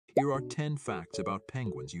Here are 10 facts about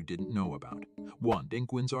penguins you didn't know about. 1.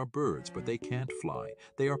 Penguins are birds, but they can't fly.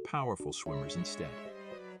 They are powerful swimmers instead.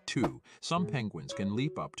 2. Some penguins can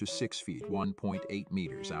leap up to 6 feet 1.8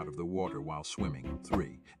 meters out of the water while swimming.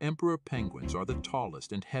 3. Emperor penguins are the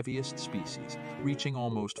tallest and heaviest species, reaching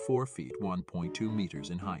almost 4 feet 1.2 meters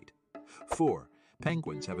in height. 4.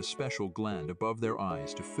 Penguins have a special gland above their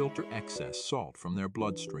eyes to filter excess salt from their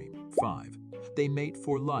bloodstream. 5. They mate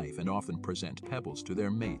for life and often present pebbles to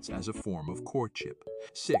their mates as a form of courtship.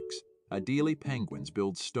 6. Ideally, penguins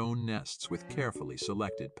build stone nests with carefully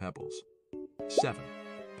selected pebbles. 7.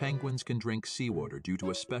 Penguins can drink seawater due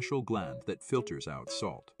to a special gland that filters out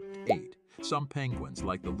salt. 8. Some penguins,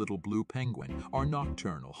 like the little blue penguin, are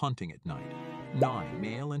nocturnal, hunting at night. 9.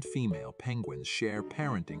 Male and female penguins share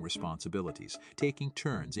parenting responsibilities, taking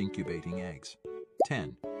turns incubating eggs.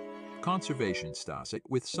 10. Conservation status,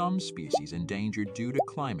 with some species endangered due to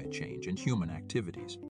climate change and human activities.